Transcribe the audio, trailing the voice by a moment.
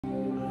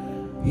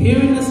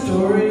Hearing the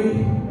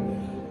story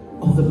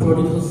of the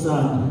prodigal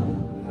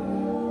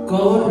son,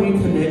 God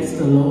reconnects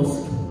the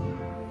lost,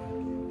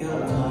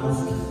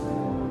 outcast,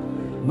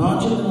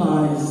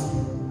 marginalized,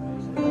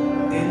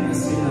 and the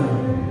sinner.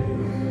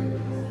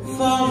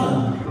 Father,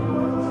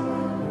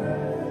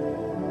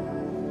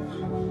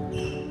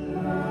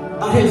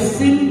 I have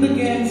sinned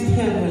against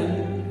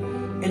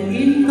heaven and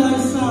in thy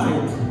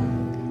sight,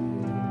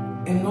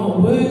 and not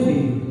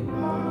worthy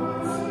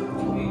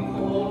to be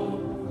called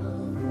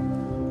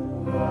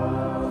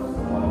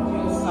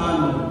your son.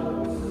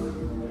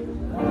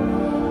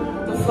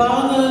 The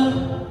father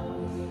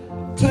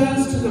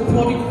turns to the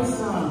prodigal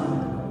son,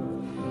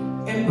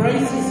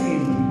 embraces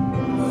him,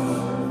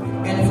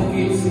 and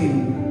forgives him.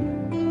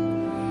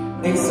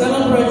 A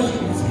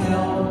celebration is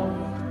held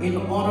in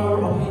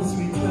honor of his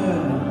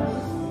return.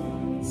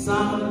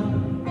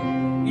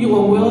 Son, you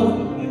are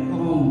welcome at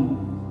home.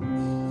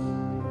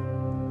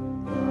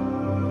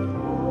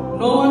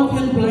 No one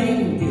can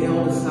blame the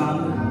elder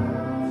son.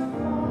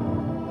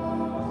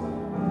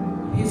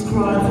 His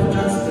cry for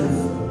justice,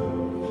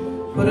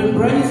 but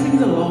embracing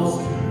the lost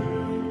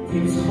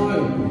gives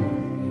hope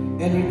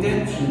and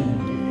redemption,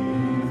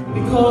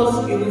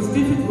 because it is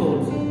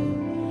difficult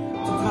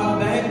to come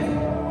back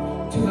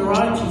to the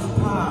righteous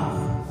path,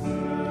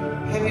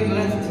 having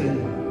left it,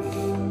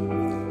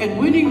 and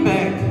winning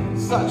back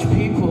such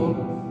people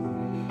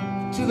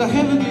to the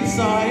heavenly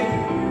side,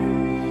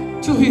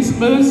 to his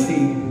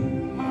mercy,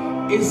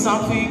 is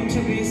something to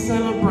be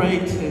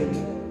celebrated.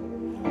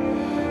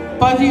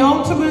 By the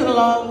ultimate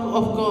love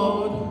of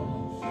God,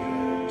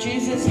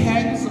 Jesus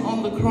hangs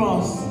on the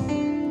cross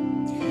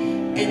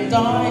and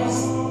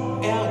dies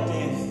our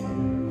death,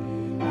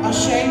 a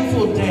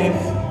shameful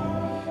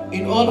death,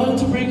 in order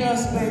to bring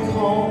us back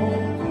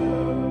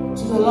home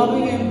to the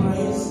loving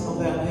embrace of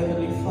our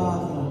Heavenly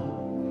Father.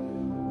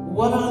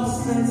 What a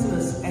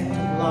senseless act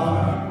of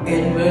love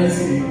and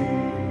mercy.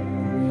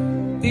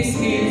 This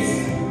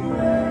is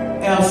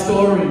our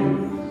story.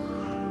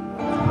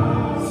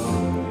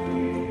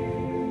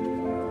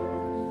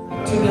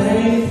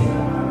 Today,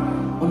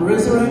 on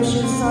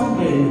Resurrection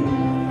Sunday,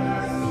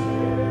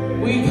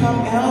 we come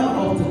out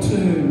of the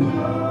tomb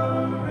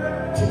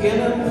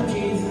together with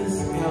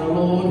Jesus, our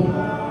Lord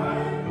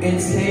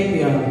and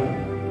Savior,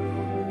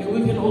 and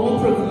we can all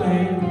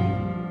proclaim,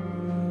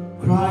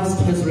 Christ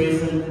has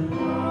risen.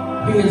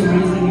 He has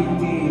risen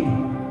indeed.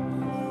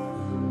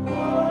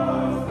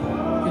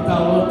 Kita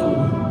lotu.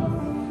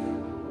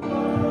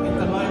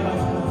 Kita mai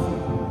mafi.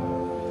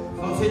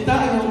 Fafita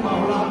yung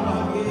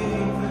maulama ye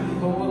kami.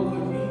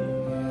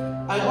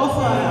 I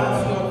offer our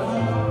fiona.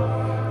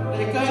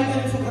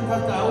 Naikaitin sa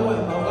katatao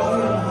ay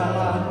maulahi ang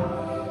halan.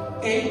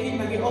 Di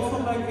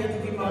magi-offer mai kaya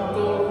di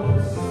mautol.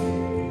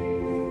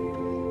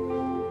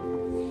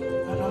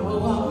 Kana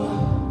maulama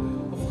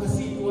of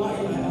kasitwa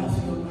ay our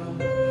fiona.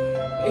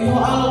 Iho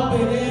alam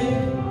pere.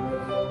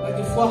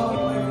 Fuaki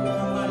mai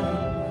na mani.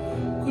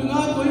 Kui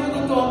ngā koe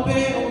na toa pē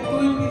o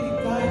tui ni i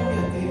kai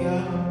kia te ia,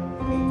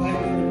 i kai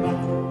ni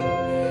matu.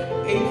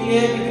 E ki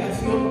e ni a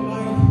whiona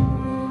mai,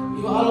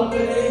 i wa alo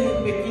pere